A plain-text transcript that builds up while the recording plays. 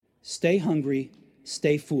Stay hungry,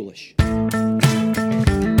 stay foolish.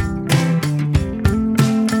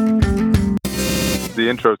 The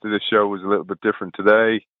intro to this show was a little bit different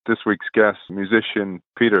today. This week's guest, musician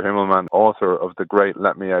Peter Himmelman, author of The Great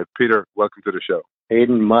Let Me Out. Peter, welcome to the show.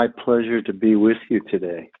 Aidan, my pleasure to be with you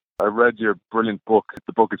today. I read your brilliant book.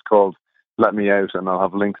 The book is called Let Me Out, and I'll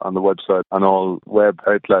have links on the website and all web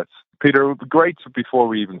outlets. Peter, it would be great, before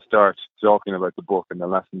we even start talking about the book and the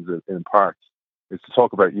lessons it imparts, is to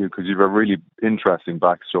talk about you, because you have a really interesting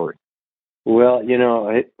backstory. Well,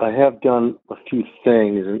 I have done a few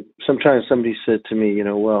things, and sometimes somebody said to me,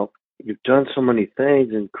 well, you've done so many things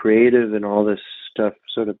and creative and all this stuff,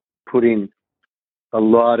 sort of putting a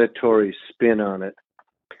laudatory spin on it.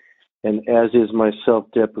 And as is my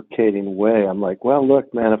self-deprecating way, I'm like, well,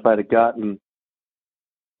 look, man, if I'd have gotten,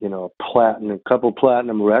 a couple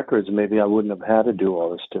platinum records, maybe I wouldn't have had to do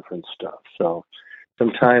all this different stuff. So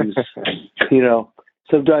sometimes,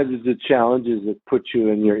 sometimes it's the challenges that put you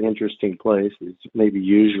in your interesting places, maybe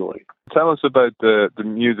usually. Tell us about the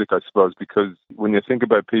music, I suppose, because when you think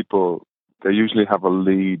about people, they usually have a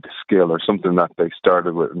lead skill or something that they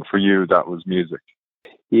started with. And for you, that was music.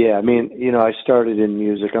 Yeah, I started in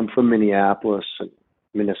music. I'm from Minneapolis,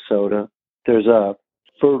 Minnesota. There's a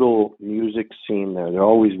fertile music scene there. There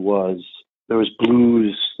always was. There was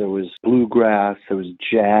blues, there was bluegrass, there was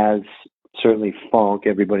jazz, certainly funk.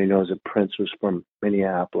 Everybody knows that Prince was from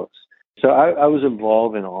Minneapolis. So I was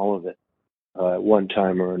involved in all of it at one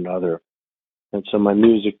time or another. And so my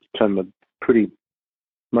music became a pretty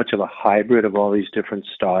much of a hybrid of all these different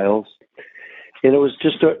styles. And it was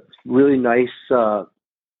just a really nice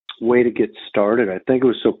way to get started. I think it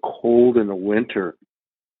was so cold in the winter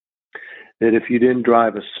that if you didn't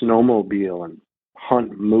drive a snowmobile and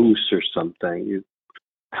hunt moose or something, you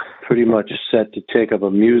pretty much set to take up a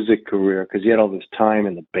music career because you had all this time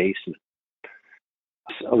in the basement.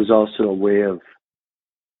 It was also a way of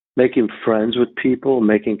making friends with people,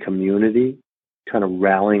 making community, kind of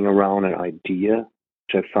rallying around an idea,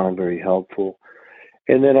 which I found very helpful.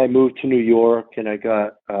 And then I moved to New York and I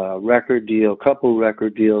got a record deal, a couple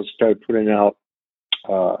record deals, started putting out,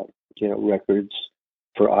 records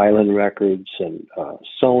for Island Records and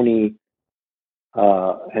Sony.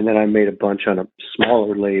 And then I made a bunch on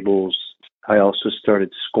smaller labels. I also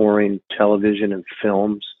started scoring television and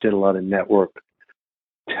films, did a lot of network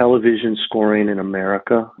television scoring in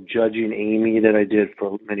America. Judging Amy that I did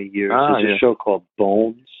for many years. There's a show called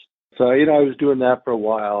Bones. So, I was doing that for a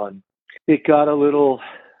while, and it got a little,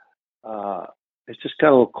 it just got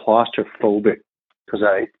a little claustrophobic because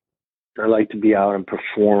I like to be out and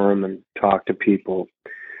perform and talk to people.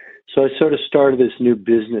 So I sort of started this new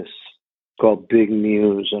business called Big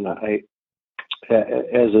Muse, and as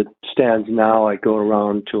it stands now, I go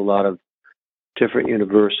around to a lot of different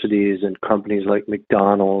universities and companies like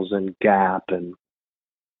McDonald's and Gap and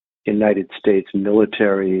United States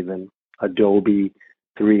military, even Adobe,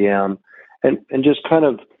 3M, and just kind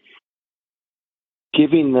of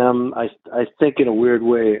giving them, I think in a weird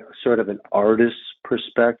way, sort of an artist's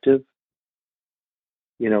perspective.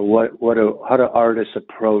 How do artists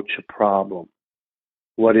approach a problem?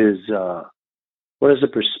 What is the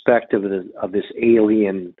perspective of this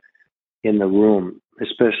alien in the room,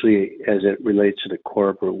 especially as it relates to the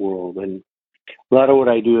corporate world? And a lot of what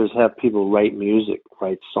I do is have people write music,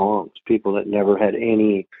 write songs, people that never had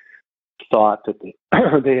any thought that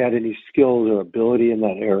they had any skills or ability in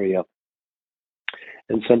that area.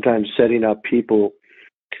 And sometimes setting up people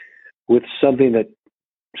with something that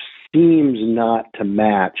seems not to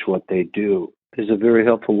match what they do is a very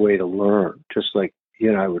helpful way to learn, just like you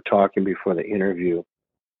and I were talking before the interview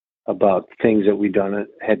about things that we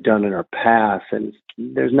had done in our past, and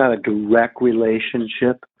there's not a direct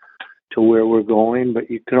relationship to where we're going, but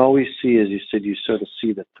you can always see, as you said, you sort of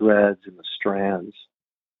see the threads and the strands.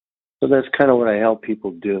 So that's kind of what I help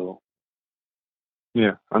people do.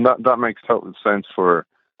 Yeah, and that makes total sense for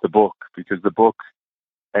the book, because the book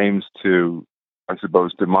aims to, I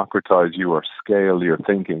suppose, democratize you or scale your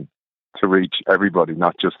thinking to reach everybody,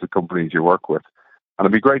 not just the companies you work with. And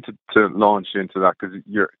it'd be great to launch into that, because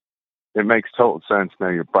it makes total sense now,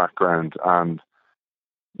 your background and,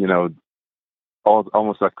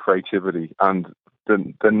 almost that creativity and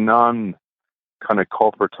the non kind of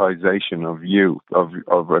corporatization of you,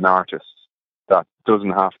 of an artist that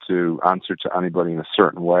doesn't have to answer to anybody in a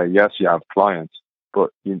certain way. Yes, you have clients, but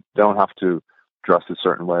you don't have to dress a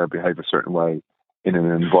certain way or behave a certain way in an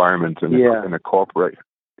environment, in a corporate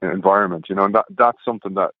environment, and that's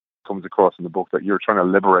something that comes across in the book, that you're trying to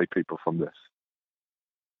liberate people from this.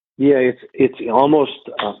 Yeah, it's almost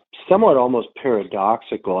somewhat almost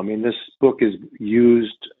paradoxical. I mean, this book is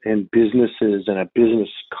used in businesses and at business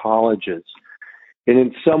colleges, and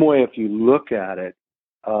in some way, if you look at it,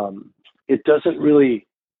 it doesn't really.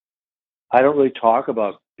 I don't really talk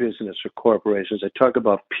about business or corporations. I talk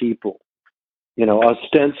about people. You know,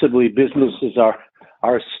 ostensibly, businesses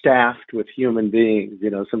are staffed with human beings.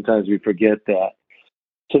 You know, sometimes we forget that.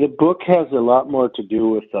 So the book has a lot more to do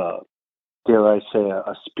with, dare I say,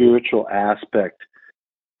 a spiritual aspect.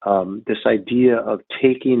 This idea of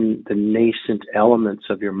taking the nascent elements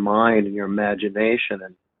of your mind and your imagination,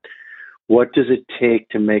 and what does it take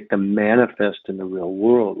to make them manifest in the real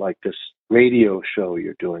world, like this radio show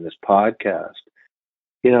you're doing, this podcast.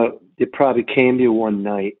 You know, it probably came to you one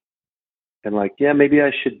night and like, yeah, maybe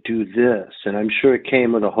I should do this. And I'm sure it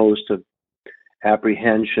came with a host of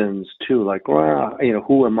apprehensions too, like, well, you know,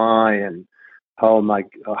 who am I and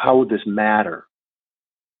how would this matter?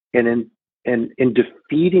 And in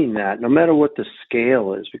defeating that, no matter what the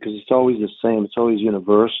scale is, because it's always the same, it's always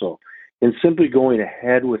universal, and simply going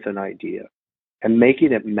ahead with an idea and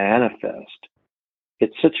making it manifest,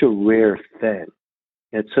 it's such a rare thing.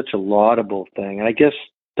 It's such a laudable thing. And I guess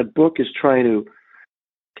the book is trying to,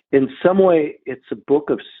 in some way, it's a book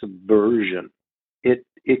of subversion.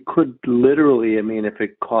 It could literally, I mean, if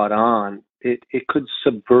it caught on, it could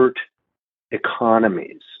subvert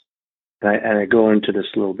economies. And I go into this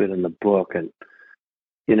a little bit in the book. And,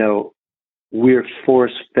 you know, we're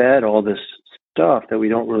force-fed all this stuff that we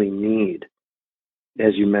don't really need.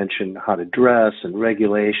 As you mentioned, how to dress and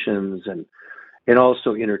regulations and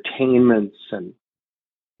also entertainments and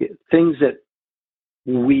things that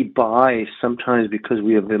we buy sometimes because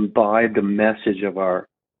we have imbibed a message of our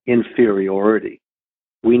inferiority.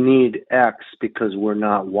 We need X because we're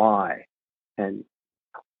not Y. And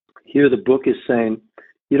here the book is saying,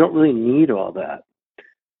 you don't really need all that.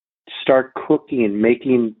 Start cooking,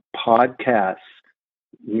 making podcasts,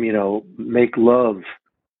 you know, make love,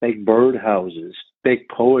 make birdhouses, make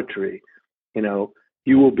poetry. You know,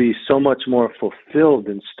 you will be so much more fulfilled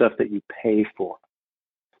than stuff that you pay for.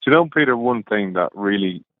 Do you know, Peter, one thing that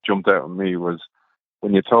really jumped out at me was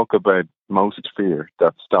when you talk about most fear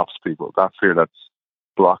that stops people, that fear that's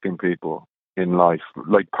blocking people in life,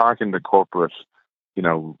 like parking the corporate, you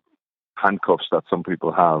know, handcuffs that some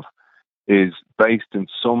people have, is based in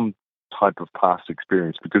some type of past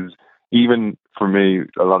experience. Because even for me,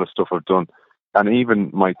 a lot of stuff I've done, and even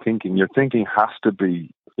my thinking, your thinking has to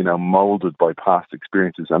be, you know, molded by past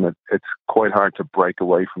experiences, and it's quite hard to break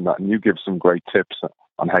away from that. And you give some great tips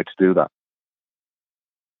on how to do that.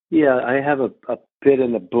 Yeah, I have a bit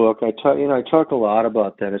in the book. I talk a lot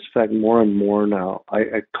about that. In fact, more and more now.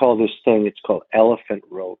 I call this thing, it's called elephant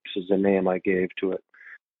ropes is the name I gave to it.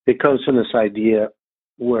 It comes from this idea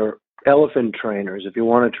where elephant trainers, if you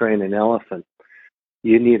want to train an elephant,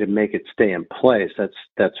 you need to make it stay in place.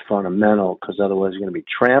 That's fundamental, because otherwise you're going to be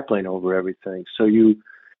trampling over everything. So you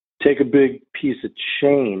take a big piece of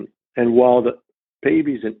chain, and while the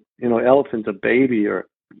baby's, elephant's a baby or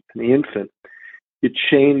an infant, you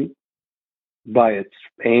chain by its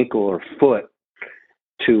ankle or foot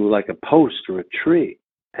to like a post or a tree,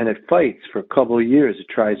 and it fights for a couple of years. It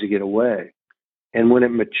tries to get away. And when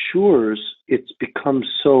it matures, it's become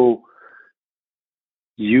so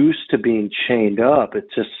used to being chained up.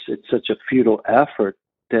 It's such a futile effort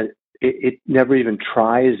that it never even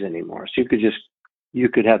tries anymore. So you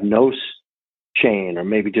could have no chain, or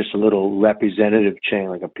maybe just a little representative chain,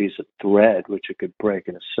 like a piece of thread, which it could break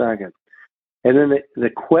in a second. And then the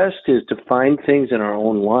quest is to find things in our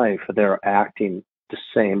own life that are acting the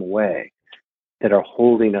same way, that are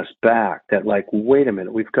holding us back, that like, wait a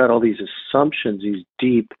minute, we've got all these assumptions, these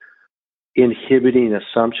deep inhibiting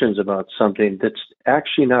assumptions about something that's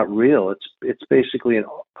actually not real. It's basically an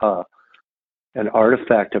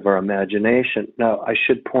artifact of our imagination. Now, I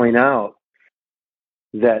should point out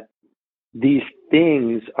that these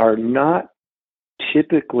things are not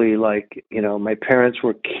typically like, my parents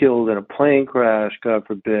were killed in a plane crash, God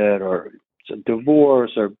forbid, or it's a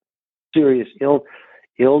divorce or serious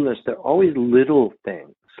illness. They're always little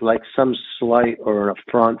things, like some slight or an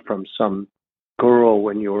affront from some girl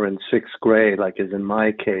when you were in sixth grade, like is in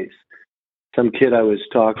my case. Some kid I was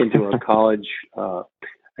talking to in college,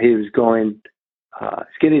 he was he's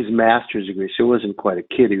getting his master's degree, so he wasn't quite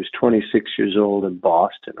a kid. He was 26 years old in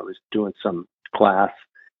Boston. I was doing some class,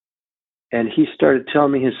 and he started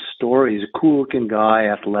telling me his story. He's a cool-looking guy,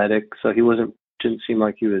 athletic, so he didn't seem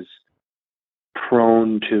like he was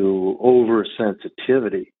prone to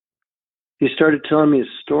oversensitivity. He started telling me his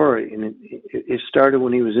story, and it started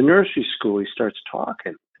when he was in nursery school. He starts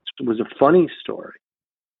talking. It was a funny story.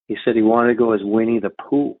 He said he wanted to go as Winnie the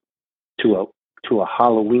Pooh. to a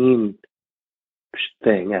Halloween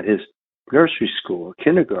thing at his nursery school or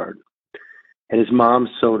kindergarten. And his mom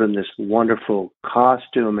sewed him this wonderful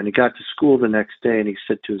costume, and he got to school the next day and he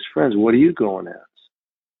said to his friends, "What are you going as?"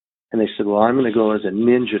 And they said, "Well, I'm going to go as a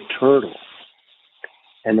Ninja Turtle."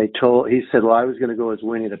 And he said, "Well, I was going to go as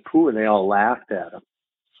Winnie the Pooh," and they all laughed at him.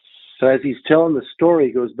 So as he's telling the story,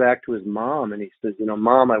 he goes back to his mom and he says,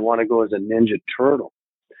 "Mom, I want to go as a Ninja Turtle."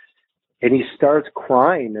 And he starts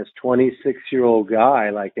crying, this 26-year-old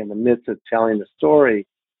guy, like in the midst of telling the story,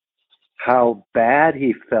 how bad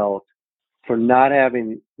he felt for not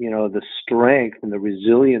having, the strength and the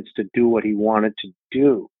resilience to do what he wanted to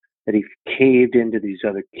do, that he caved into these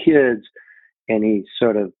other kids and he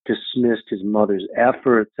sort of dismissed his mother's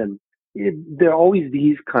efforts. And there are always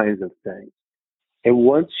these kinds of things. And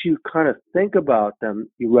once you kind of think about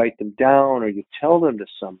them, you write them down or you tell them to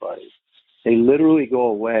somebody, they literally go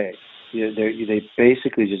away. They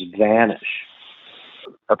basically just vanish.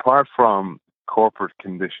 Apart from corporate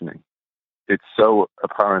conditioning, it's so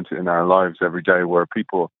apparent in our lives every day where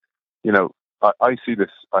people, I see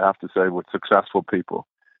this, I have to say, with successful people,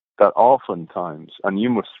 that oftentimes, and you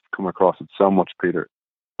must come across it so much, Peter,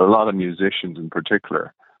 a lot of musicians in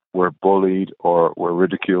particular were bullied or were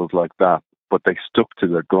ridiculed like that, but they stuck to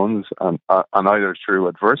their guns and either through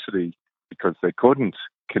adversity because they couldn't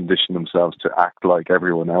condition themselves to act like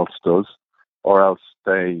everyone else does, or else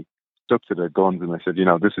they stuck to their guns and they said,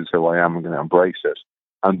 this is who I am, I'm going to embrace it.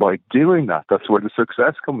 And by doing that, that's where the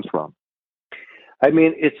success comes from. I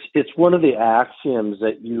mean, it's one of the axioms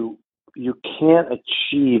that you can't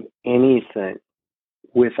achieve anything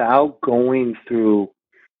without going through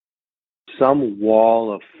some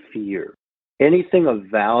wall of fear. Anything of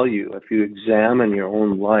value, if you examine your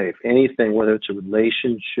own life, anything, whether it's a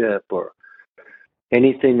relationship or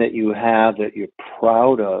anything that you have that you're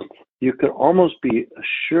proud of, you can almost be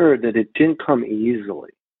assured that it didn't come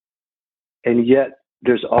easily. And yet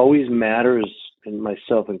there's always matters, and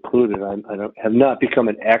myself included, have not become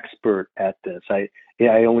an expert at this. I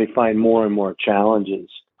only find more and more challenges.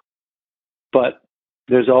 But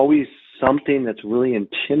there's always something that's really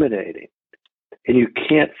intimidating. And you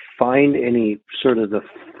can't find any sort of the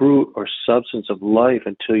fruit or substance of life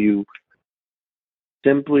until you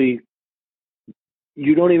don't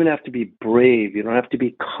even have to be brave. You don't have to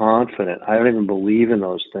be confident. I don't even believe in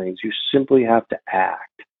those things. You simply have to act.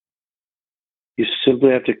 You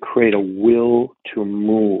simply have to create a will to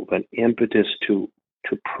move, an impetus to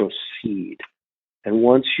proceed. And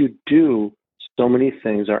once you do, so many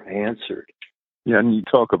things are answered. Yeah, and you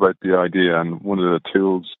talk about the idea, and one of the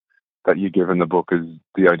tools that you give in the book is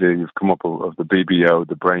the idea you've come up of the BBO,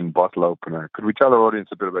 the brain bottle opener. Could we tell our audience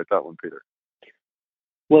a bit about that one, Peter?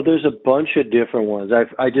 Well, there's a bunch of different ones.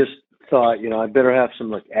 I just thought, I better have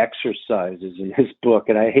some exercises in this book,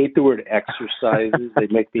 and I hate the word exercises. They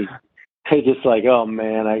make me just like, oh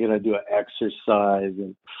man, I gotta do an exercise,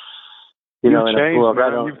 and you've changed,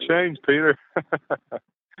 man. You've changed, Peter.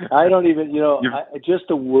 I don't even, just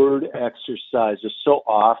the word exercise is so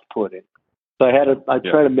off-putting. So I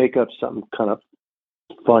try to make up something kind of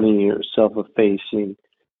funny or self-effacing.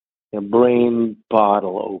 Brain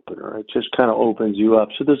bottle opener. It just kind of opens you up.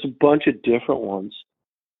 So there's a bunch of different ones.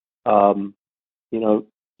 Some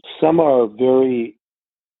are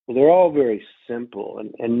they're all very simple,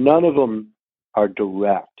 and none of them are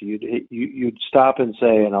direct. You'd stop and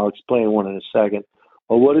say, and I'll explain one in a second,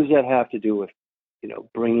 well, what does that have to do with,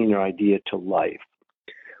 bringing your idea to life?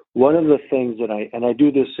 One of the things that I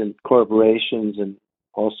do this in corporations and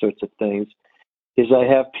all sorts of things, is I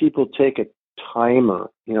have people take a timer.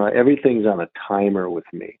 Everything's on a timer with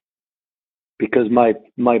me, because my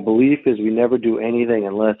belief is we never do anything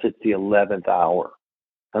unless it's the 11th hour,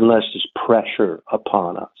 unless there's pressure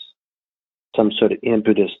upon us, some sort of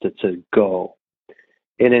impetus that says go.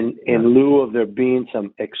 And in lieu of there being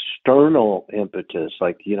some external impetus,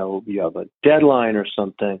 like, you have a deadline or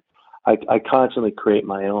something, I constantly create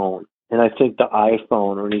my own. And I think the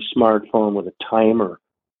iPhone or any smartphone with a timer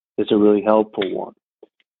is a really helpful one.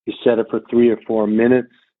 You set it for 3 or 4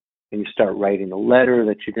 minutes, and you start writing a letter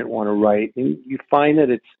that you didn't want to write, and you find that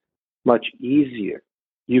it's much easier.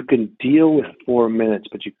 You can deal with 4 minutes,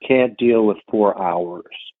 but you can't deal with 4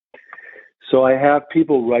 hours. So I have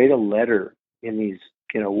people write a letter in these,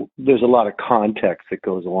 there's a lot of context that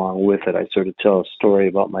goes along with it. I sort of tell a story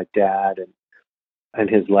about my dad and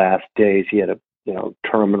his last days. He had a,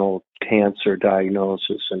 terminal cancer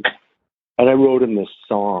diagnosis, and I wrote him this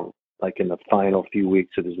song, like in the final few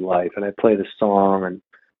weeks of his life, and I play the song, and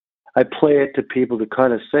I play it to people to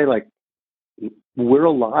kind of say, like, we're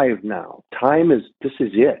alive now. This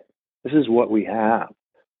is it. This is what we have.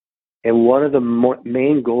 And one of the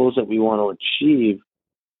main goals that we want to achieve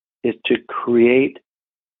is to create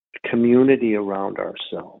community around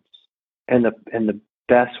ourselves. And the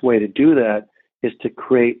best way to do that is to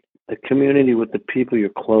create a community with the people you're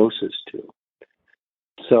closest to.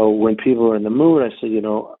 So when people are in the mood, I say,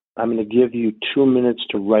 I'm going to give you 2 minutes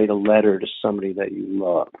to write a letter to somebody that you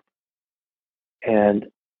love. And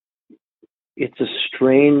it's a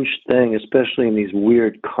strange thing, especially in these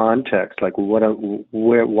weird contexts, like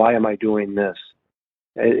why am I doing this?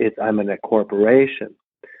 I'm in a corporation.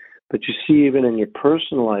 But you see, even in your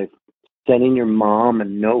personal life, sending your mom a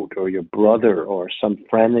note or your brother or some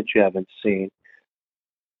friend that you haven't seen,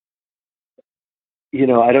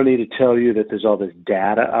 I don't need to tell you that there's all this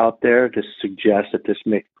data out there to suggest that this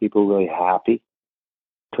makes people really happy,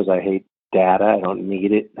 because I hate data. I don't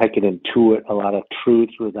need it. I can intuit a lot of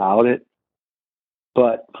truth without it.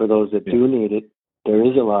 But for those that do need it, there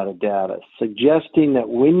is a lot of data suggesting that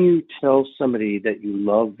when you tell somebody that you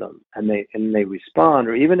love them and they respond,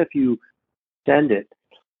 or even if you send it,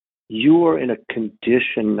 you are in a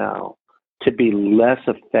condition now to be less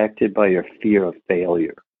affected by your fear of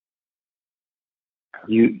failure.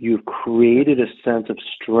 You've created a sense of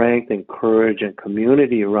strength and courage and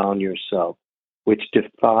community around yourself, which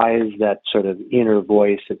defies that sort of inner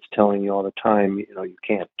voice that's telling you all the time, you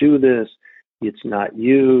can't do this, it's not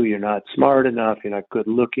you, you're not smart enough, you're not good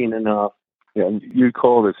looking enough. Yeah, and you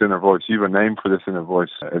call this inner voice. You have a name for this inner voice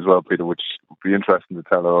as well, Peter, which would be interesting to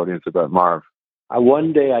tell our audience about, Marv.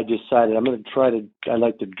 One day I decided I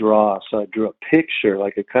like to draw, so I drew a picture,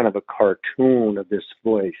 like a kind of a cartoon of this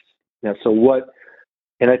voice. Now,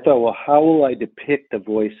 and I thought, well, how will I depict the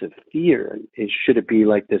voice of fear? Should it be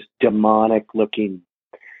like this demonic-looking,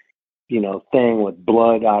 thing with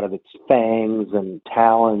blood out of its fangs and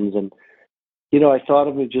talons? And, I thought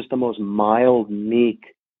of it just the most mild,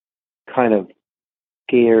 meek, kind of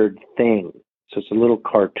scared thing. So it's a little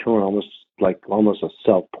cartoon, almost a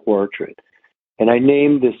self-portrait. And I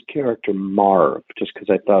named this character Marv, just because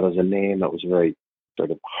I thought it was a name that was very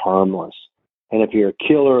sort of harmless. And if you're a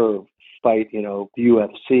killer, fight,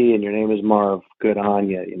 UFC, and your name is Marv, good on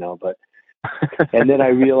you, But and then I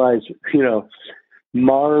realized,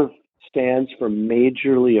 Marv stands for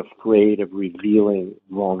majorly afraid of revealing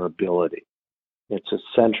vulnerability. It's a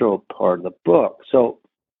central part of the book. So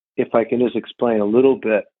if I can just explain a little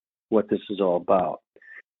bit what this is all about.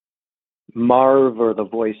 Marv, or the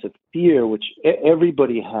voice of fear, which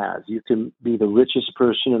everybody has. You can be the richest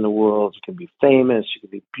person in the world. You can be famous. You can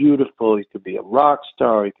be beautiful. You could be a rock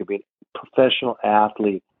star. You could be a professional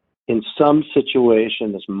athlete. In some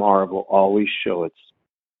situation, this Marv will always show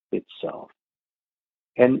itself.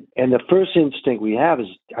 And the first instinct we have is,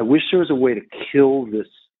 I wish there was a way to kill this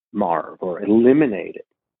Marv or eliminate it.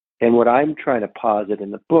 And what I'm trying to posit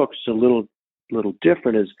in the book is a little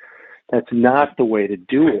different, is that's not the way to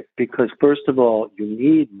do it, because first of all, you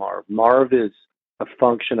need Marv. Marv is a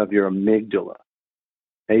function of your amygdala,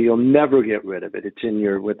 and you'll never get rid of it. It's in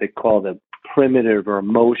your, what they call the primitive or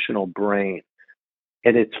emotional brain.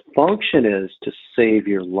 And its function is to save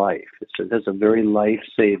your life. It has a very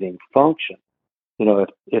life-saving function.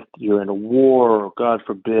 If you're in a war, or God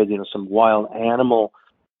forbid, some wild animal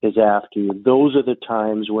is after you, those are the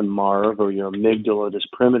times when Marv, or your amygdala, this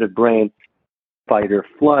primitive brain, fight or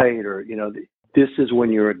flight, or, this is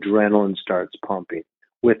when your adrenaline starts pumping.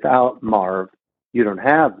 Without Marv, you don't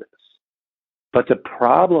have this. But the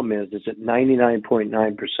problem is that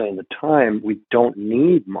 99.9% of the time, we don't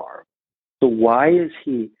need Marv. So why is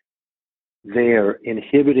he there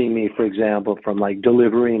inhibiting me, for example, from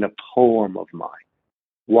delivering a poem of mine?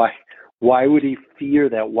 Why would he fear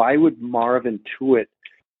that? Why would Marv intuit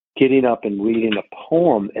getting up and reading a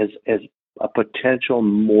poem as a potential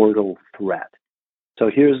mortal threat? So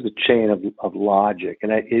here's the chain of logic,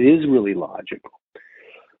 and it is really logical.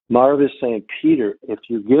 Marv is saying, Peter, if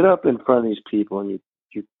you get up in front of these people and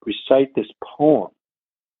you recite this poem,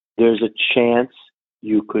 there's a chance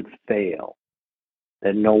you could fail,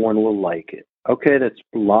 that no one will like it. Okay, that's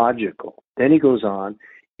logical. Then he goes on,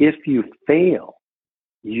 if you fail,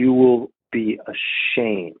 you will be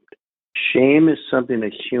ashamed. Shame is something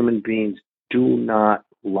that human beings do not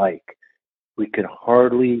like. We could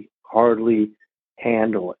hardly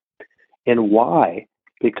handle it. And why?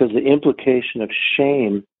 Because the implication of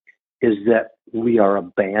shame is that we are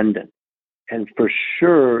abandoned. And for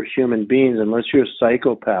sure, human beings, unless you're a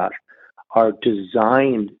psychopath, are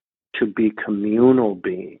designed to be communal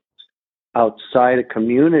beings. Outside a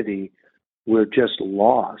community, we're just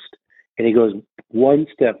lost. And he goes one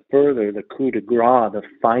step further, the coup de grace, the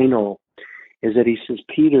final, is that he says,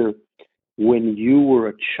 Peter, when you were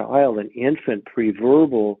a child, an infant,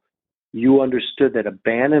 pre-verbal, you understood that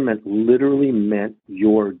abandonment literally meant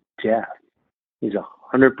your death. He's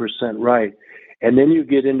 100% right. And then you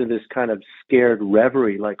get into this kind of scared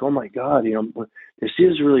reverie, like, oh my God, this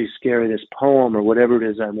is really scary, this poem or whatever it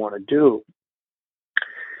is I want to do.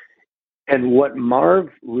 And what Marv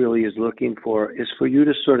really is looking for is for you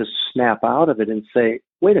to sort of snap out of it and say,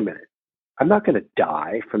 wait a minute, I'm not going to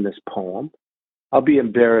die from this poem. I'll be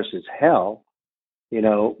embarrassed as hell.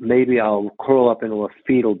 Maybe I'll curl up into a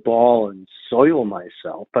fetal ball and soil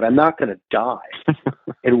myself, but I'm not going to die.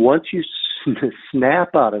 And once you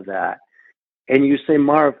snap out of that and you say,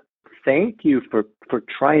 Marv, thank you for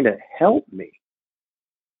trying to help me,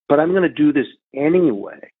 but I'm going to do this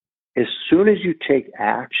anyway. As soon as you take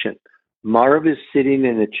action, Marv is sitting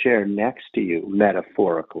in a chair next to you,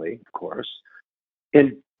 metaphorically, of course,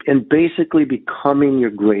 and basically becoming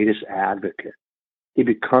your greatest advocate. He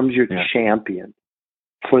becomes your champion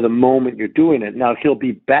for the moment you're doing it. Now, he'll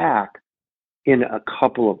be back in a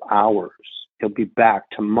couple of hours. He'll be back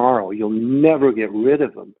tomorrow. You'll never get rid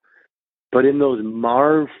of him. But in those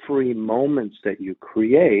Marv-free moments that you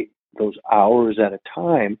create, those hours at a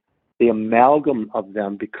time, the amalgam of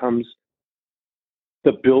them becomes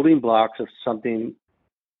the building blocks of something,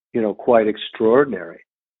 quite extraordinary.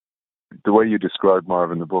 The way you described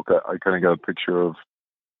Marv in the book, I kind of got a picture of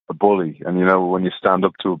a bully. And, when you stand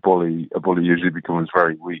up to a bully usually becomes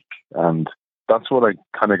very weak. And that's what I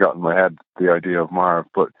kind of got in my head, the idea of Marv.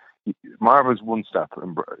 But Marv is one step,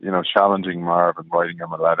 challenging Marv and writing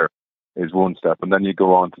him a letter is one step. And then you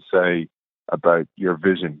go on to say about your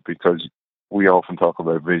vision, because we often talk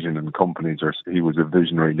about vision in companies, or he was a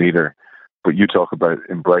visionary leader. But you talk about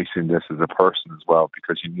embracing this as a person as well,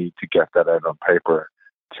 because you need to get that out on paper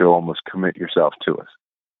to almost commit yourself to it.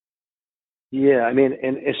 Yeah, I mean,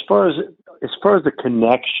 and as far as the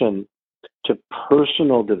connection to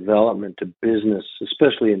personal development, to business,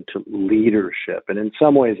 especially into leadership, and in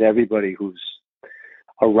some ways, everybody who's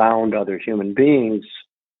around other human beings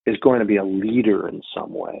is going to be a leader in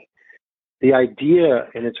some way. The idea,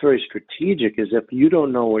 and it's very strategic, is if you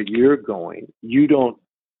don't know where you're going, you don't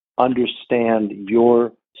understand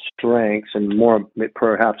your strengths and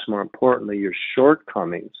perhaps more importantly, your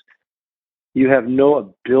shortcomings, you have no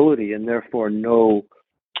ability and therefore no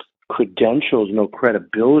credentials, no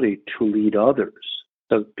credibility to lead others.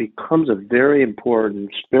 So it becomes a very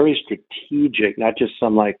important, very strategic, not just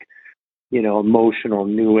some emotional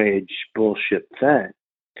new age bullshit thing.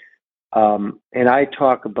 And I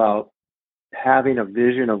talk about having a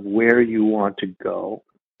vision of where you want to go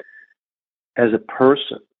as a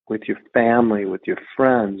person, with your family, with your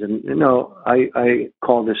friends. And, I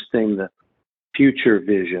call this thing the future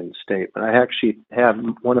vision statement. I actually have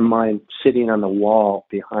one of mine sitting on the wall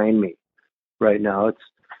behind me right now.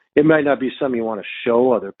 It might not be something you want to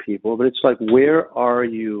show other people, but it's like, where are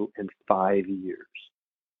you in 5 years?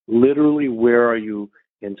 Literally, where are you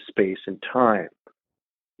in space and time?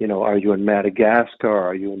 Are you in Madagascar?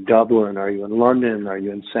 Are you in Dublin? Are you in London? Are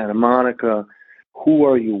you in Santa Monica? Who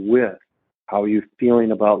are you with? How are you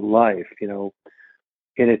feeling about life? And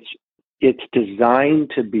it's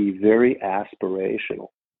designed to be very aspirational.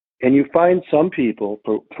 And you find some people,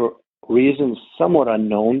 for reasons somewhat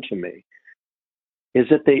unknown to me, is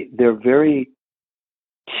that they're very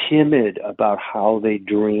timid about how they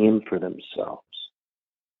dream for themselves.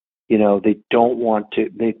 They don't want to,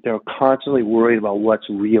 they're constantly worried about what's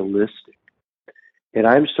realistic. And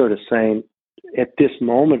I'm sort of saying, at this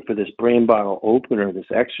moment, for this brain bottle opener, this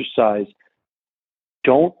exercise,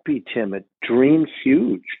 don't be timid. Dream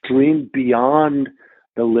huge. Dream beyond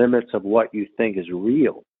the limits of what you think is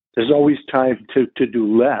real. There's always time to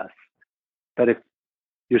do less. But if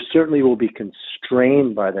you certainly will be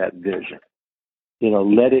constrained by that vision,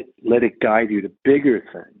 let it guide you to bigger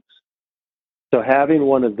things. So having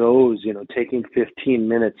one of those, taking 15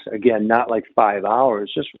 minutes, again, not like 5 hours,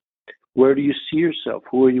 just where do you see yourself?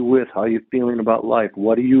 Who are you with? How are you feeling about life?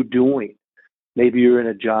 What are you doing? Maybe you're in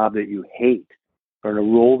a job that you hate, or in a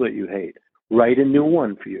role that you hate. Write a new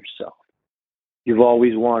one for yourself. You've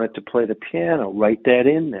always wanted to play the piano. Write that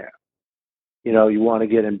in there. You want to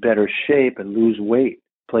get in better shape and lose weight.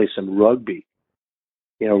 Play some rugby.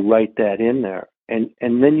 Write that in there. And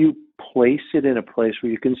then you place it in a place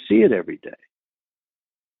where you can see it every day.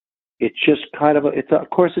 It's just kind of of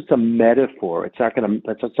course it's a metaphor. It's not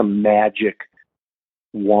some magic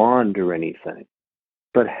wand or anything.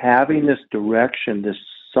 But having this direction, this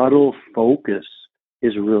subtle focus,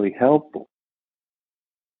 is really helpful.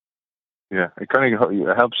 Yeah, it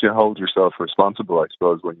helps you hold yourself responsible, I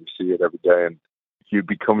suppose, when you see it every day, and you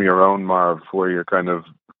become your own Marv, where you're kind of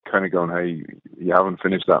going, hey, you haven't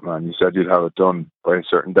finished that, man. You said you'd have it done by a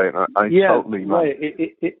certain date. Right.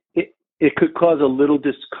 it could cause a little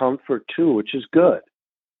discomfort too, which is good.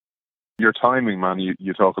 Your timing, man,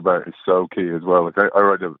 you talk about is so key as well. Like I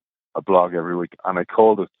write a blog every week, and I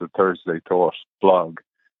called it the Thursday Thought blog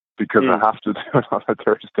because I have to do it on a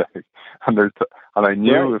Thursday. And I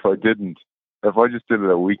knew if I just did it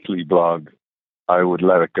a weekly blog, I would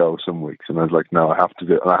let it go some weeks. And I was like, no, I have to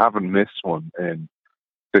do it. And I haven't missed one in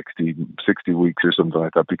 60 weeks or something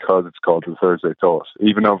like that because it's called the Thursday Thought.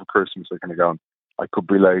 Even over Christmas, I kind of gone, I could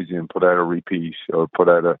be lazy and put out a repeat or put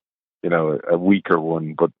out a weaker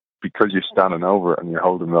one, but because you're standing over it and you're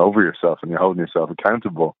holding it over yourself and you're holding yourself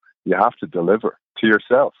accountable, you have to deliver to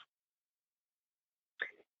yourself.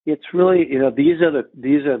 It's really, these are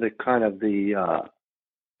the kind of the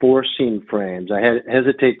forcing frames. I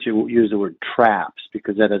hesitate to use the word traps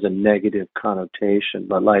because that has a negative connotation.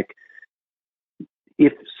 But like,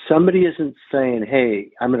 if somebody isn't saying,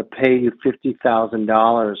 "Hey, I'm going to pay you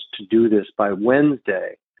 $50,000 to do this by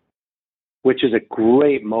Wednesday," which is a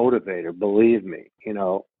great motivator, believe me,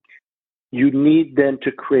 you need then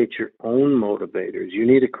to create your own motivators. You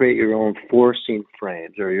need to create your own forcing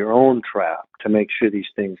frames or your own trap to make sure these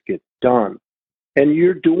things get done. And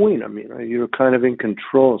you're doing them, you're kind of in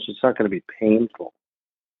control, so it's not going to be painful.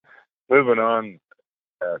 Moving on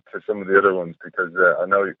to some of the other ones, because I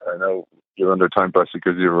know you're under time pressure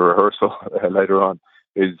because you have a rehearsal later on,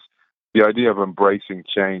 is the idea of embracing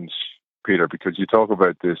change, Peter, because you talk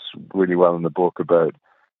about this really well in the book about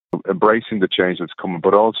embracing the change that's coming,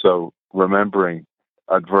 but also remembering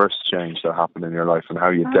adverse change that happened in your life and how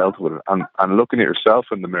you dealt with it, and looking at yourself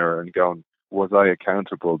in the mirror and going, was I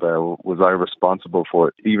accountable there? Was I responsible for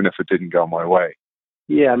it, even if it didn't go my way?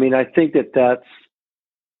 Yeah, I think that's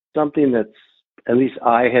something that's at least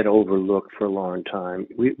I had overlooked for a long time.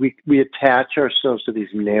 We attach ourselves to these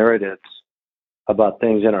narratives about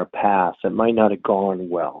things in our past that might not have gone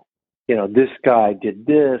well. This guy did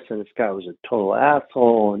this, and this guy was a total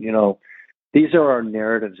asshole, and these are our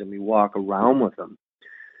narratives, and we walk around with them.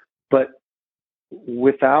 But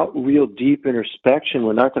without real deep introspection,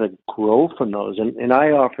 we're not going to grow from those. And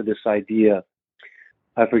I offer this idea,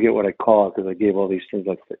 I forget what I call it because I gave all these things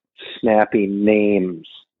like snappy names,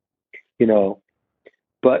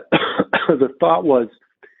 But the thought was,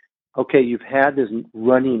 okay, you've had this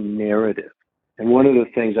running narrative. And one of the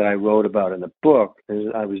things that I wrote about in the book, is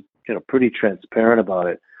I was pretty transparent about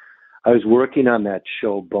it. I was working on that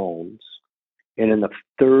show Bones. And in the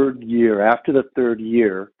after the third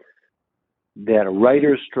year, they had a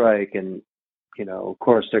writer's strike, and, of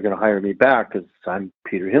course, they're going to hire me back because I'm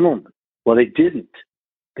Peter Himmelman. Well, they didn't.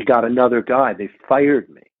 They got another guy. They fired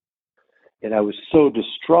me. And I was so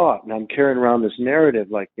distraught, and I'm carrying around this narrative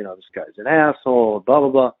like, this guy's an asshole, blah, blah,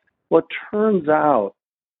 blah. Well, it turns out,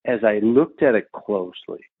 as I looked at it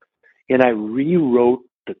closely, and I rewrote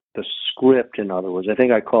the script, in other words, I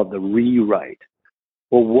think I called the rewrite.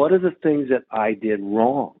 Well, what are the things that I did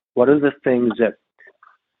wrong? What are the things that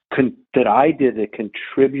I did that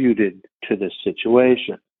contributed to this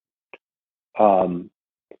situation?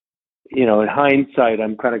 In hindsight,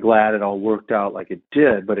 I'm kind of glad it all worked out like it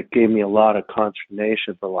did, but it gave me a lot of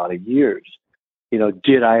consternation for a lot of years.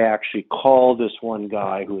 Did I actually call this one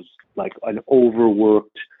guy who's like an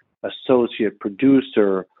overworked associate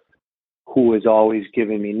producer who was always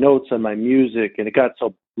giving me notes on my music, and it got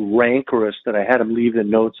so rancorous that I had him leave the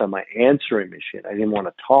notes on my answering machine. I didn't want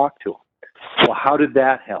to talk to him. Well, how did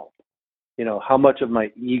that help? How much of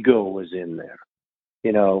my ego was in there?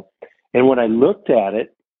 And when I looked at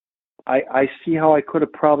it, I see how I could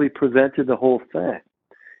have probably prevented the whole thing.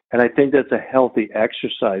 And I think that's a healthy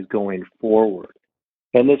exercise going forward.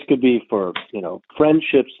 And this could be for,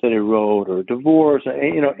 friendships that erode or divorce,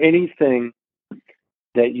 anything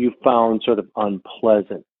that you found sort of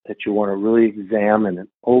unpleasant that you want to really examine and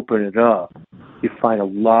open it up. You find a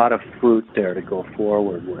lot of fruit there to go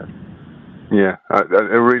forward with. Yeah,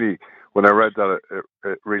 it really, when I read that,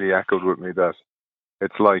 it really echoed with me that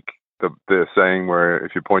it's like the saying where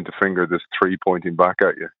if you point a finger, there's three pointing back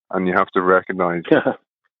at you, and you have to recognize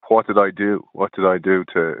what did I do? What did I do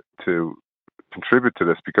to contribute to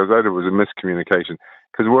this? Because either it was a miscommunication,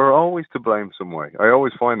 because we're always to blame some way. I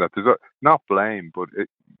always find that there's not blame, but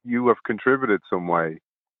you have contributed some way.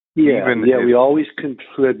 Yeah, we always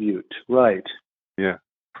contribute, right? Yeah,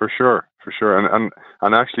 for sure, and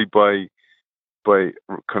actually by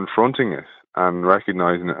confronting it and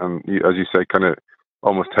recognizing it, and as you say, kind of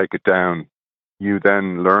almost take it down, you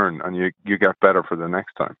then learn and you get better for the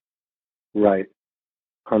next time. Right,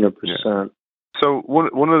 100%. Yeah. So one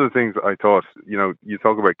of the things I thought, you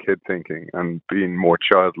talk about kid thinking and being more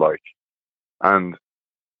childlike, and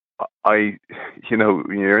when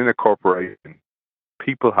you're in a corporation,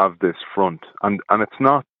 people have this front, and it's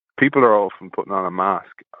not people are often putting on a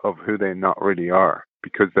mask of who they not really are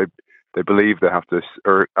because they believe they have to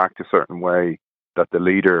act a certain way that the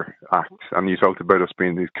leader acts. And you talked about us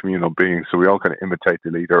being these communal beings, so we all kind of imitate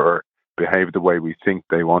the leader or behave the way we think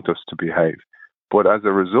they want us to behave. But as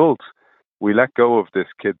a result, we let go of this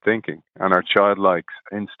kid thinking and our childlike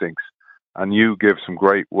instincts. And you give some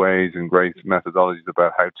great ways and great methodologies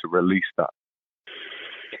about how to release that.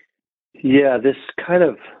 Yeah, this kind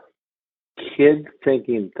of kid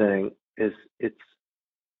thinking thing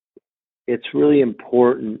it's really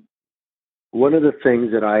important. One of the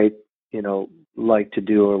things that I, like to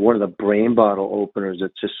do, or one of the brain bottle openers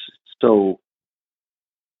that's just so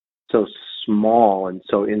small and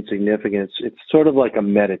so insignificant, it's sort of like a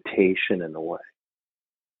meditation in a way.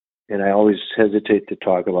 And I always hesitate to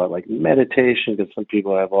talk about like meditation because some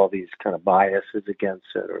people have all these kind of biases against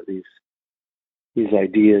it, or these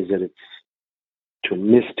ideas that it's too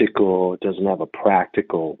mystical, it doesn't have a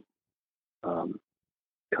practical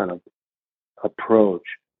kind of approach.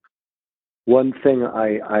 One thing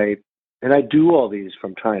I do all these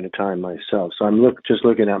from time to time myself. So I'm just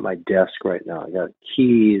looking at my desk right now. I got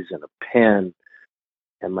keys and a pen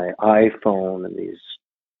and my iPhone and these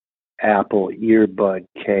Apple earbud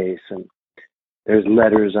case, and there's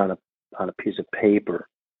letters on a piece of paper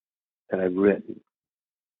that I've written.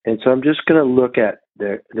 And so I'm just going to look at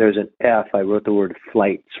there's an F. I wrote the word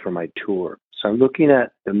flights for my tour. So I'm looking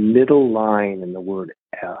at the middle line in the word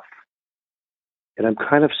F. And I'm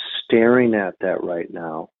kind of staring at that right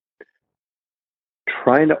now,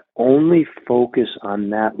 trying to only focus on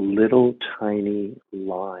that little tiny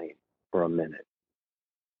line for a minute.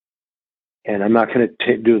 And I'm not going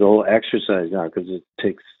to do the whole exercise now because it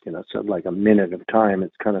takes, it's like a minute of time.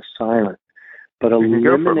 It's kind of silent. But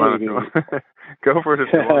eliminating... Go for it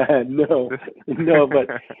if you want. No, but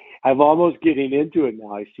I'm almost getting into it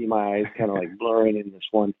now. I see my eyes kind of like blurring in this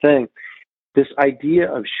one thing. This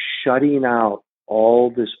idea of shutting out all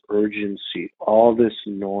this urgency, all this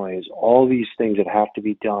noise, all these things that have to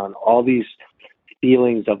be done, all these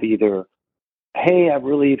feelings of either, hey, I'm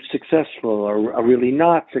really successful or I'm really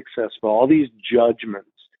not successful, all these judgments.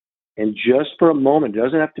 And just for a moment, it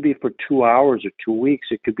doesn't have to be for 2 hours or 2 weeks,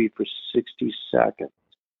 it could be for 60 seconds.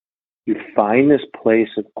 You find this place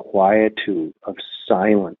of quietude, of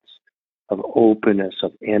silence, of openness,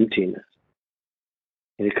 of emptiness.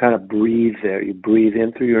 And you kind of breathe there. You breathe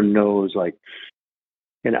in through your nose like,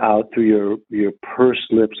 and out through your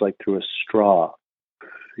pursed lips like through a straw.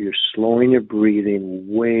 You're slowing your breathing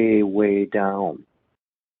way, way down.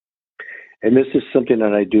 And this is something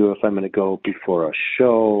that I do if I'm going to go before a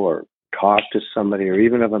show or talk to somebody, or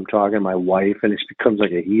even if I'm talking to my wife and it becomes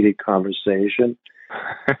like a heated conversation.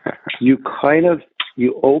 You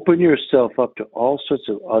open yourself up to all sorts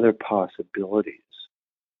of other possibilities.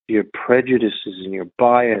 Your prejudices and your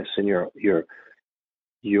bias and your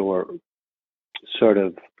sort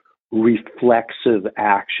of reflexive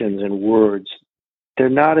actions and words, they're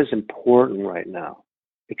not as important right now.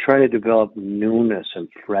 You're trying to develop newness and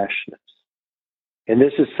freshness. And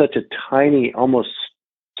this is such a tiny, almost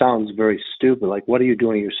sounds very stupid. Like, what are you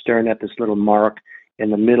doing? You're staring at this little mark in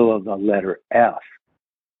the middle of the letter F,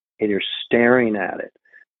 and you're staring at it.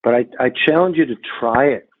 But I challenge you to try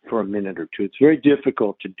it for a minute or two. It's very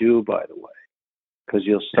difficult to do, by the way, because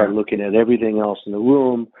you'll start looking at everything else in the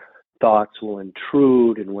room. Thoughts will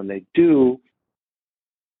intrude, and when they do,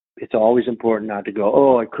 it's always important not to go,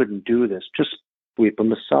 oh, I couldn't do this. Just sweep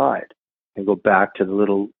them aside and go back to the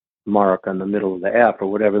little mark on the middle of the F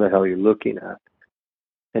or whatever the hell you're looking at.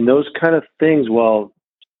 And those kind of things, well,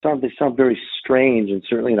 they sound very strange, and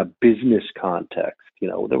certainly in a business context.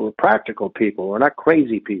 There were practical people. We're not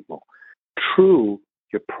crazy people. True,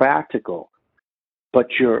 you're practical, but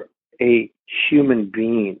you're a human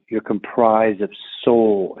being. You're comprised of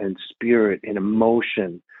soul and spirit and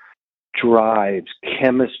emotion, drives,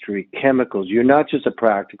 chemistry, chemicals. You're not just a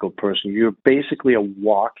practical person. You're basically a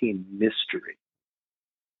walking mystery.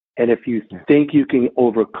 And if you think you can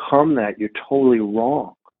overcome that, you're totally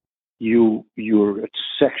wrong. You're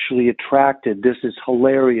sexually attracted. This is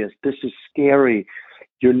hilarious. This is scary.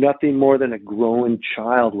 You're nothing more than a growing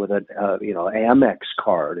child with an Amex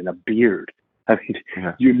card and a beard. I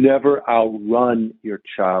mean, you never outrun your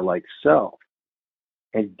childlike self.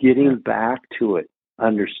 And getting back to it,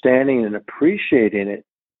 understanding and appreciating it,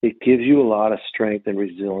 it gives you a lot of strength and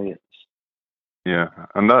resilience. Yeah,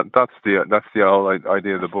 and that's the whole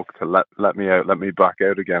idea of the book, to let me out, let me back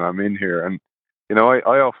out again. I'm in here, and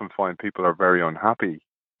I often find people are very unhappy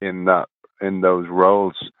in those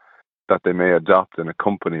roles that they may adopt in a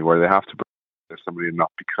company where they have to be somebody or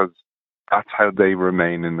not, because that's how they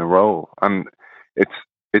remain in the role. And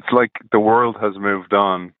it's like the world has moved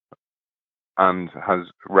on and has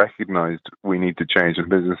recognized we need to change and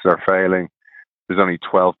businesses are failing. There's only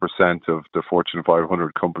 12% of the Fortune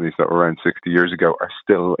 500 companies that were around 60 years ago are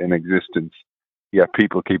still in existence. Yet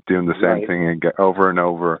people keep doing the same thing again, over and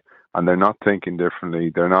over, and they're not thinking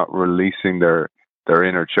differently. They're not releasing their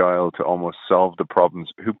inner child to almost solve the problems,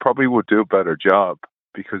 who probably would do a better job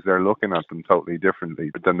because they're looking at them totally differently,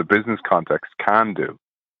 but then the business context can do.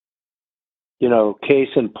 Case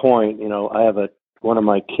in point, I have one of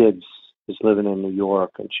my kids is living in New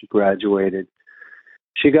York, and she graduated.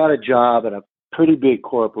 She got a job at a pretty big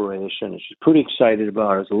corporation, and she's pretty excited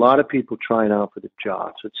about it. There's a lot of people trying out for the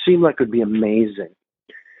job, so it seemed like it would be amazing.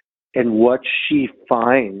 And what she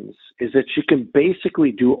finds is that she can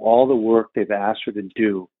basically do all the work they've asked her to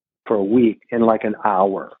do for a week in like an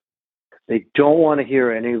hour. They don't want to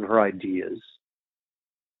hear any of her ideas.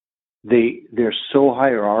 They're so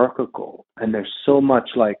hierarchical, and they're so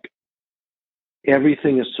much like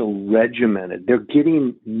everything is so regimented. They're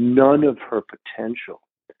getting none of her potential.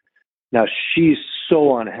 Now, she's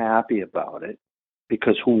so unhappy about it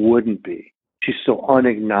because who wouldn't be? She's so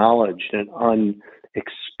unacknowledged and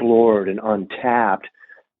unexplored and untapped,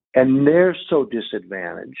 and they're so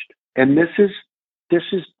disadvantaged. And this is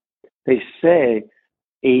they say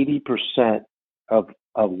 80% of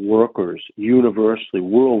workers universally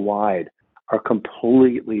worldwide are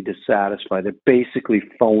completely dissatisfied. They're basically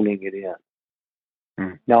phoning it in.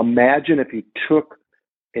 Now imagine if you took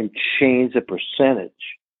and changed the percentage,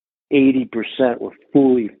 80% were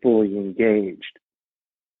fully engaged.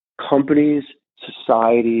 Companies,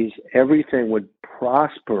 societies, everything would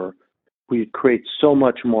prosper. We'd create so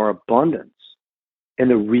much more abundance. And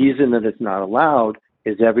the reason that it's not allowed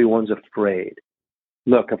is everyone's afraid.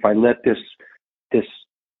 Look, if I let this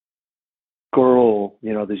girl,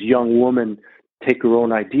 this young woman take her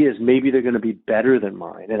own ideas, maybe they're going to be better than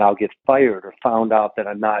mine, and I'll get fired or found out that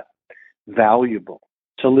I'm not valuable.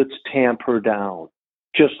 So let's tamp her down,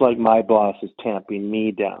 just like my boss is tamping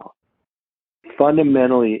me down.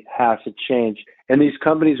 Fundamentally, it has to change, and these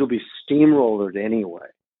companies will be steamrolled anyway.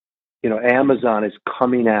 Amazon is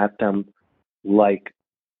coming at them like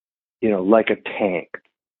a tank.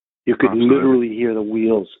 You could literally hear the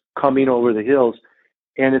wheels coming over the hills,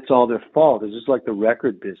 and it's all their fault. It's just like the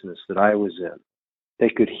record business that I was in. They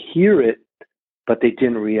could hear it, but they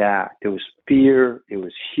didn't react. It was fear, it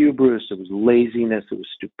was hubris, it was laziness, it was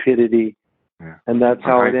stupidity, and that's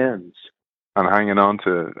how it ends. And hanging on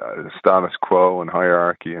to status quo and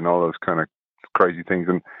hierarchy and all those kind of crazy things.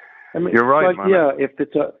 And you're right, man. Yeah, if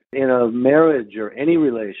it's in a marriage or any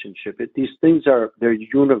relationship, these things they're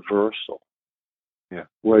universal. Yeah,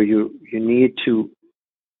 where you need to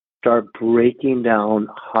start breaking down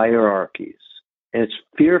hierarchies. And it's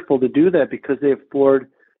fearful to do that because they afford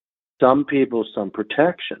some people some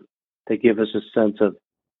protection. They give us a sense of,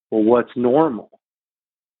 well, what's normal?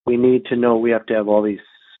 We need to know we have to have all these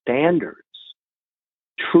standards.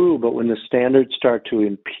 True, but when the standards start to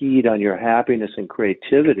impede on your happiness and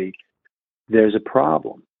creativity, there's a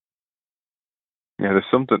problem. Yeah,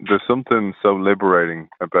 there's something so liberating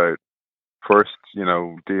about first,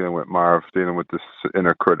 dealing with Marv, dealing with this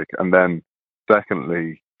inner critic, and then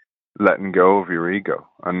secondly, letting go of your ego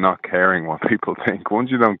and not caring what people think. Once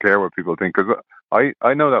you don't care what people think, because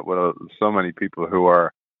I know that with so many people who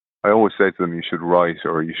are, I always say to them, you should write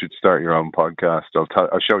or you should start your own podcast.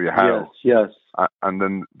 I'll show you how. Yes. And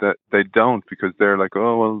then they don't, because they're like,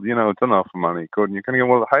 oh, well, it's enough money. Good. And you kind of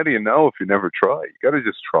go, well, how do you know if you never try? You got to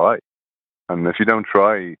just try. And if you don't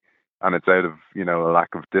try and it's out of, a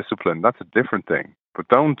lack of discipline, that's a different thing. But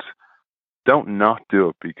don't not do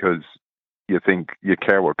it because you think you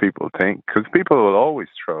care what people think, because people will always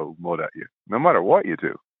throw mud at you, no matter what you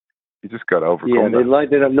do. You just got to overcome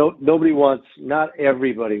that. Not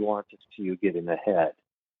everybody wants to see you get in ahead.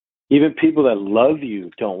 Even people that love you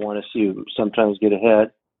don't want to see you sometimes get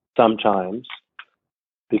ahead, sometimes,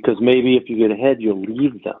 because maybe if you get ahead, you'll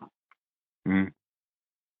leave them. Mm.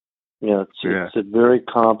 It's a very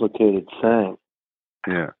complicated thing.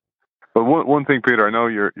 Yeah. But one thing, Peter, I know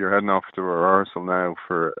you're heading off to rehearsal now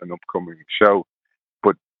for an upcoming show.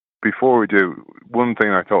 But before we do, one thing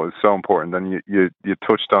I thought was so important, and you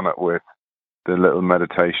touched on it with the little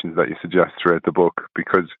meditations that you suggest throughout the book,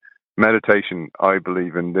 because meditation, I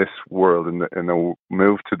believe, in this world, in the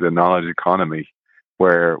move to the knowledge economy,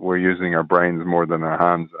 where we're using our brains more than our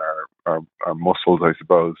hands and our muscles, I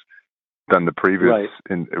suppose, than the previous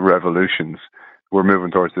revolutions. We're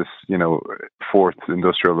moving towards this, fourth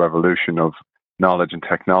industrial revolution of knowledge and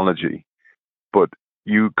technology. But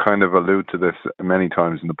you kind of allude to this many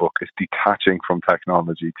times in the book, is detaching from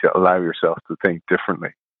technology to allow yourself to think differently.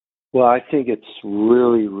 Well, I think it's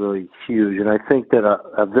really, really huge. And I think that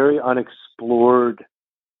a very unexplored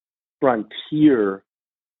frontier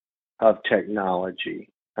of technology,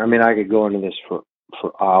 I mean, I could go into this for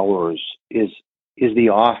hours, is the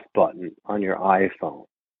off button on your iPhone.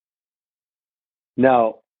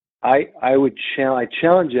 Now, I would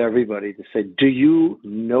challenge everybody to say, do you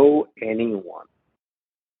know anyone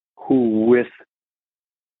who with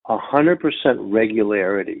 100%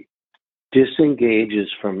 regularity disengages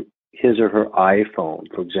from his or her iPhone,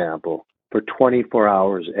 for example, for 24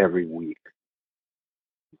 hours every week?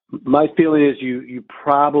 My feeling is you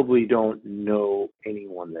probably don't know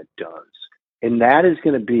anyone that does. And that is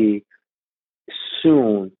going to be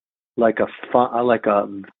soon like a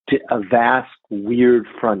vast, weird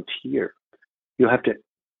frontier. You have to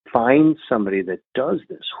find somebody that does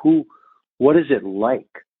this. What is it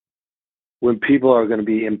like when people are going to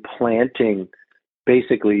be implanting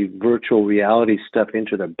basically virtual reality stuff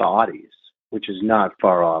into their bodies, which is not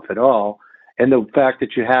far off at all. And the fact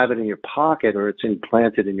that you have it in your pocket or it's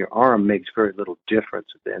implanted in your arm makes very little difference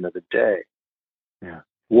at the end of the day. Yeah.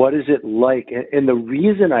 What is it like? And the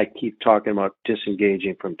reason I keep talking about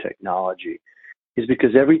disengaging from technology is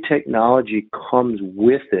because every technology comes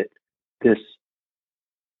with it this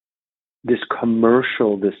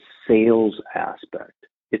commercial, this sales aspect.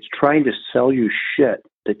 It's trying to sell you shit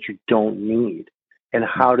that you don't need. And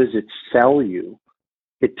how does it sell you?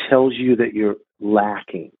 It tells you that you're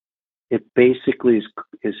lacking. It basically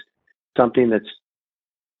is something that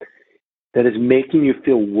is making you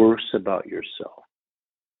feel worse about yourself.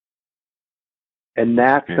 And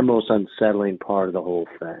that's the most unsettling part of the whole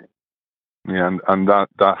thing. Yeah, and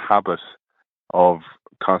that habit of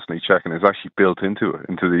constantly checking is actually built into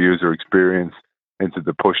the user experience, into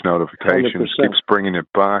the push notifications, 100%. keeps bringing it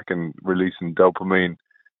back and releasing dopamine,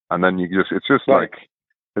 and then it's just right.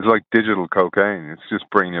 it's like digital cocaine. It's just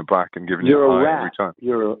bringing you back and giving You're you a a high rat. every time.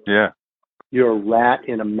 You're a rat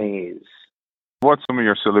in a maze. What's some of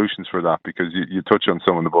your solutions for that? Because you touch on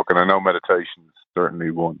some in the book, and I know meditation is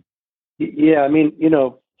certainly one. Yeah, I mean,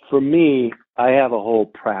 for me, I have a whole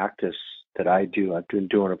practice that I do. I've been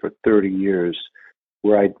doing it for 30 years,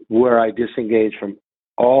 where I disengage from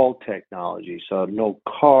all technology. So no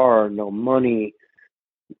car, no money,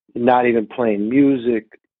 not even playing music.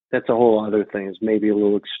 That's a whole other thing. It's maybe a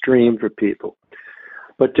little extreme for people.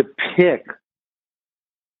 But to pick,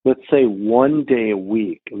 let's say, one day a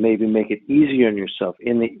week, and maybe make it easier on yourself,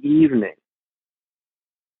 in the evening,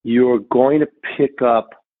 you're going to pick up,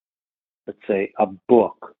 let's say, a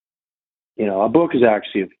book. A book is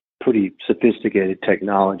actually a pretty sophisticated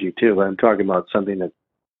technology too, but I'm talking about something that's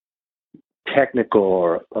technical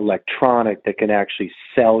or electronic that can actually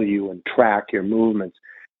sell you and track your movements.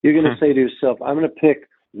 You're going to say to yourself, I'm going to pick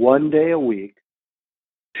one day a week,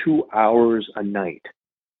 2 hours a night,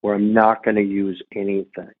 where I'm not going to use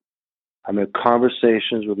anything. I'm in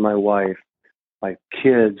conversations with my wife, my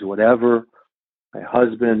kids, whatever, my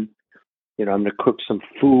husband. I'm going to cook some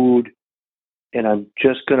food, and I'm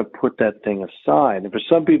just going to put that thing aside. And for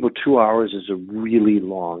some people, 2 hours is a really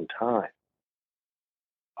long time.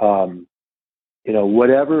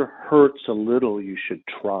 Whatever hurts a little, you should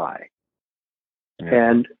try. Yeah.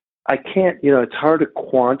 And I can't, it's hard to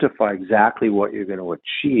quantify exactly what you're going to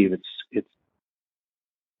achieve. It's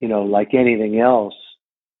like anything else,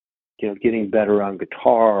 getting better on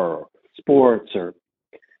guitar or sports or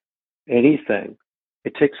anything.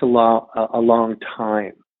 It takes a long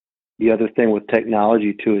time. The other thing with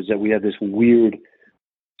technology too is that we have this weird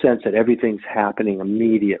sense that everything's happening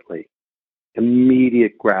immediately,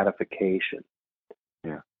 immediate gratification.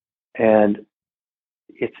 Yeah. And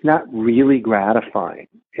it's not really gratifying.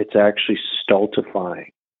 It's actually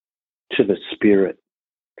stultifying to the spirit.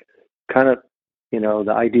 Kind of,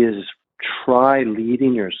 the idea is try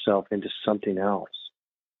leading yourself into something else.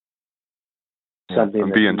 Something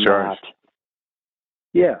and be in charge.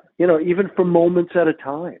 Yeah, even for moments at a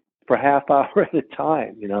time, for half hour at a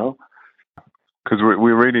time, Because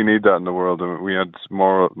we really need that in the world. And we had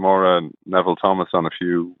Maura Neville Thomas on a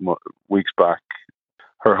few weeks back.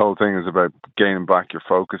 Her whole thing is about gaining back your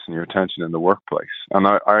focus and your attention in the workplace. And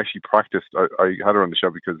I actually practiced. I had her on the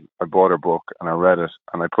show because I bought her book and I read it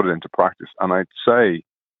and I put it into practice. And I'd say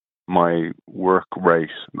my work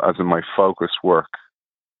rate, as in my focus work,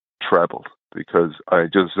 trebled because I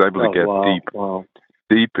just was able to get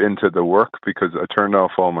deep into the work because I turned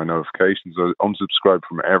off all my notifications. I unsubscribed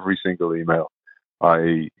from every single email.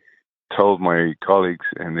 I told my colleagues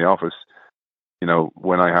in the office,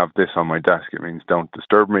 when I have this on my desk, it means don't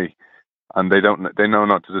disturb me. And they know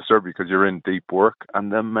not to disturb you because you're in deep work.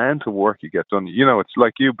 And the amount of work you get done, it's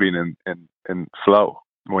like you being in flow.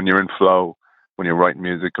 When you're in flow, when you write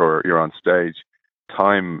music or you're on stage,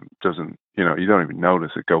 time doesn't, you don't even notice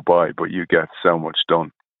it go by, but you get so much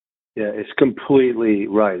done. Yeah, it's completely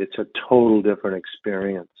right. It's a total different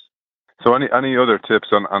experience. So any other tips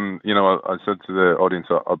on, I said to the audience,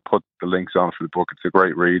 I'll put the links on for the book. It's a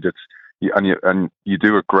great read. And you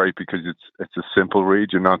do it great because it's a simple read.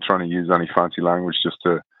 You're not trying to use any fancy language just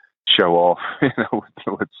to show off,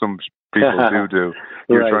 what some people do.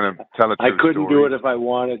 You're right. trying to tell it. I couldn't do it if I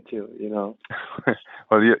wanted to,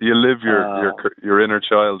 Well, you live your inner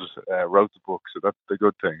child wrote the book, so that's the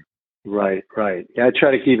good thing. Right. Yeah, I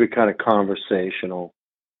try to keep it kind of conversational.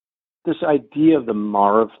 This idea of the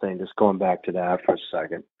Marv thing, just going back to that for a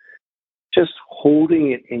second, just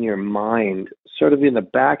holding it in your mind, sort of in the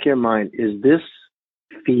back of your mind, is this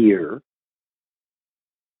fear,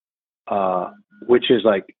 which is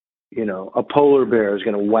like, a polar bear is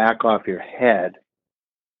going to whack off your head.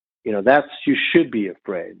 You should be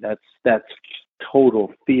afraid. That's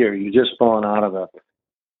total fear. You just fallen out of a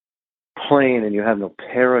plane and you have no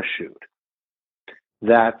parachute.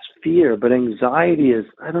 That's fear. But anxiety is,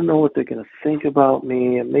 I don't know what they're going to think about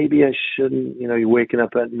me, and maybe I shouldn't. You're waking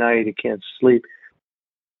up at night, you can't sleep.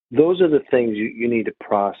 Those are the things you need to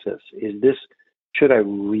process. Should I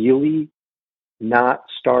really not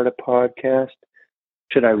start a podcast?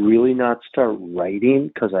 Should I really not start writing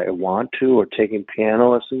because I want to, or taking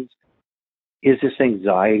piano lessons? Is this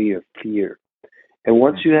anxiety or fear? And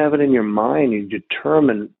once you have it in your mind, you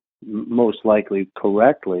determine, most likely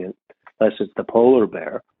correctly, unless it's the polar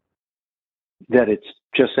bear, that it's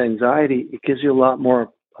just anxiety. It gives you a lot more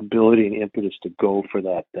ability and impetus to go for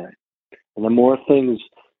that thing. And the more things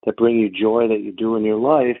that bring you joy that you do in your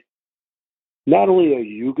life, not only are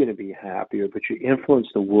you going to be happier, but you influence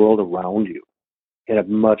the world around you in a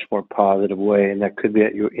much more positive way. And that could be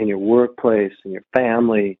in your workplace, in your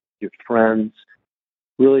family, your friends.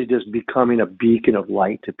 Really just becoming a beacon of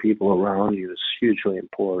light to people around you is hugely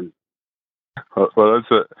important. Well,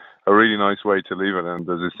 that's a really nice way to leave it. And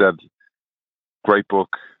as I said, great book,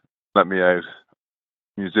 Let Me Out.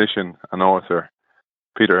 Musician and author,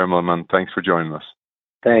 Peter Himmelman, thanks for joining us.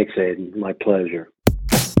 Thanks, Aidan. My pleasure.